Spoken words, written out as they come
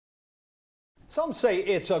Some say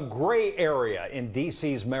it's a gray area in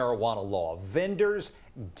D.C.'s marijuana law. Vendors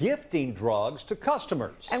gifting drugs to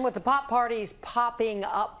customers. And with the pop parties popping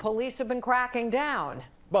up, police have been cracking down.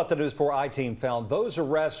 But the News 4 I-team found those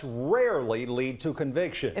arrests rarely lead to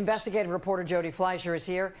convictions. Investigative reporter Jody Fleischer is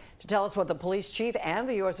here to tell us what the police chief and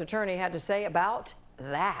the U.S. attorney had to say about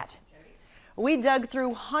that. We dug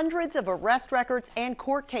through hundreds of arrest records and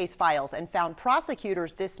court case files and found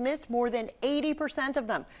prosecutors dismissed more than 80% of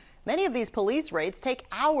them. Many of these police raids take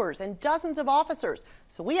hours and dozens of officers.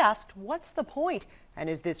 So we asked, what's the point? And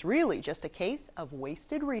is this really just a case of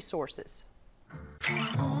wasted resources?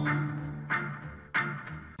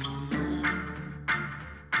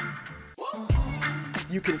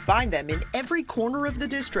 You can find them in every corner of the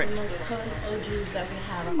district,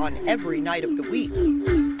 on every night of the week.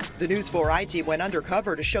 The News 4 I team went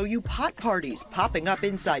undercover to show you pot parties popping up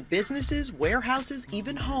inside businesses, warehouses,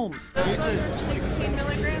 even homes.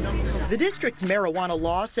 The district's marijuana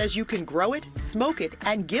law says you can grow it, smoke it,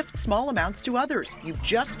 and gift small amounts to others. You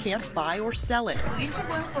just can't buy or sell it.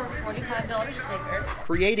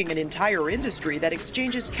 Creating an entire industry that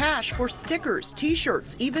exchanges cash for stickers,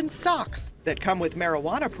 t-shirts, even socks that come with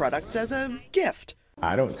marijuana products as a gift.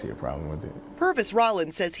 I don't see a problem with it. Purvis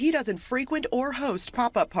Rollins says he doesn't frequent or host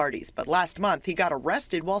pop-up parties, but last month he got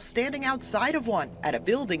arrested while standing outside of one at a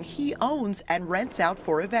building he owns and rents out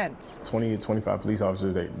for events. 20 to 25 police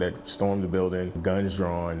officers that stormed the building, guns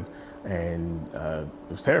drawn, and it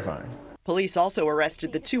was terrifying. Police also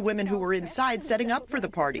arrested the two women who were inside setting up for the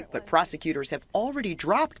party, but prosecutors have already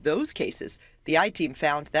dropped those cases. The I-team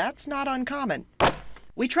found that's not uncommon.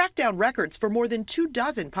 We tracked down records for more than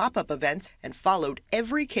 24 pop-up events and followed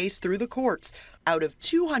every case through the courts. Out of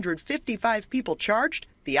 255 people charged,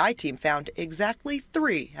 the I-team found exactly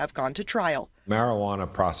 3 have gone to trial.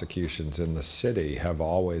 Marijuana prosecutions in the city have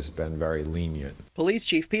always been very lenient. Police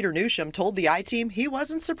Chief Peter Newsham told the I-team he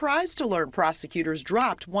wasn't surprised to learn prosecutors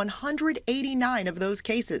dropped 189 of those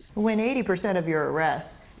cases. When 80% of your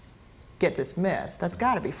arrests get dismissed, that's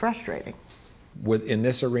got to be frustrating. In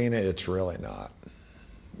this arena, it's really not.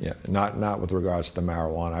 Yeah, not with regards to the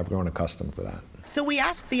marijuana. I've grown accustomed to that. So we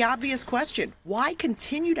asked the obvious question, why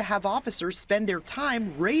continue to have officers spend their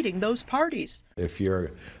time raiding those parties? If you're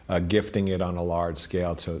gifting it on a large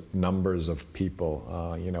scale to numbers of people,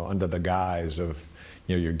 under the guise of,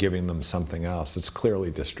 you're giving them something else, it's clearly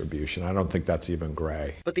distribution. I don't think that's even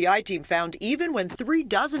gray. But the I-team found even when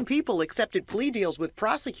 36 people accepted plea deals with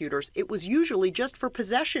prosecutors, it was usually just for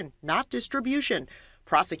possession, not distribution.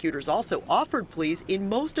 Prosecutors also offered pleas in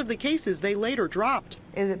most of the cases they later dropped.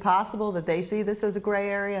 Is it possible that they see this as a gray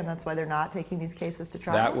area and that's why they're not taking these cases to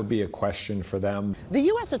trial? That would be a question for them. The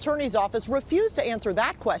U.S. Attorney's Office refused to answer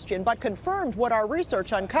that question, but confirmed what our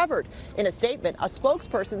research uncovered. In a statement, a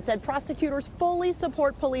spokesperson said prosecutors fully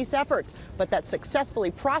support police efforts, but that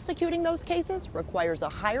successfully prosecuting those cases requires a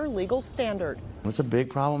higher legal standard. It's a big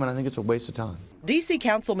problem, and I think it's a waste of time. D.C.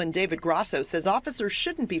 Councilman David Grasso says officers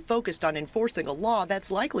shouldn't be focused on enforcing a law that's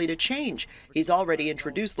likely to change. He's already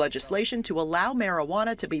introduced legislation to allow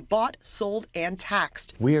marijuana to be bought, sold, and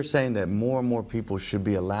taxed. We are saying that more and more people should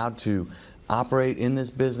be allowed to operate in this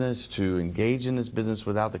business, to engage in this business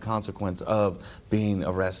without the consequence of being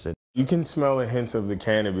arrested. You can smell the hints of the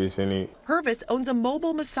cannabis in it. Purvis owns a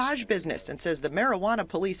mobile massage business and says the marijuana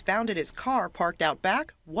police found in his car parked out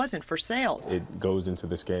back wasn't for sale. It goes into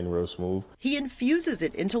the skin real smooth. He infuses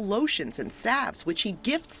it into lotions and salves, which he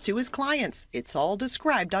gifts to his clients. It's all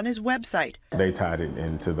described on his website. They tied it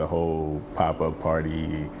into the whole pop-up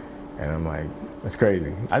party, and I'm like, that's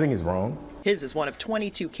crazy. I think it's wrong. His is one of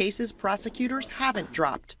 22 cases prosecutors haven't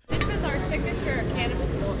dropped. This is our signature cannabis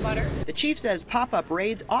milk butter. The chief says pop-up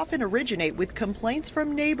raids often originate with complaints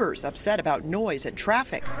from neighbors upset about noise and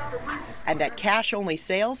traffic, and that cash-only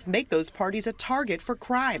sales make those parties a target for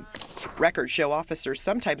crime. Records show officers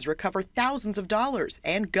sometimes recover thousands of dollars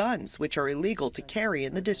and guns, which are illegal to carry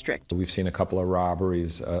in the district. We've seen a couple of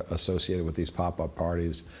robberies associated with these pop-up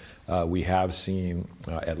parties. We have seen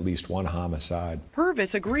at least one homicide.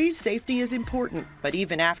 Purvis agrees safety is important, but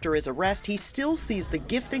even after his arrest, he still sees the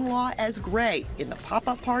gifting law as gray in the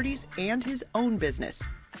pop-up parties and his own business.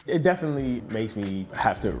 It definitely makes me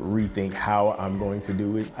have to rethink how I'm going to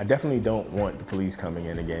do it. I definitely don't want the police coming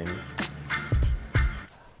in again.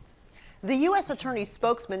 The U.S. Attorney's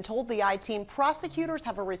spokesman told the I-team prosecutors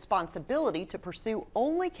have a responsibility to pursue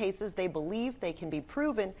only cases they believe they can be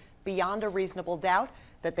proven beyond a reasonable doubt,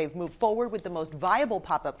 that they've moved forward with the most viable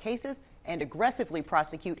pop-up cases and aggressively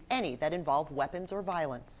prosecute any that involve weapons or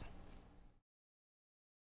violence.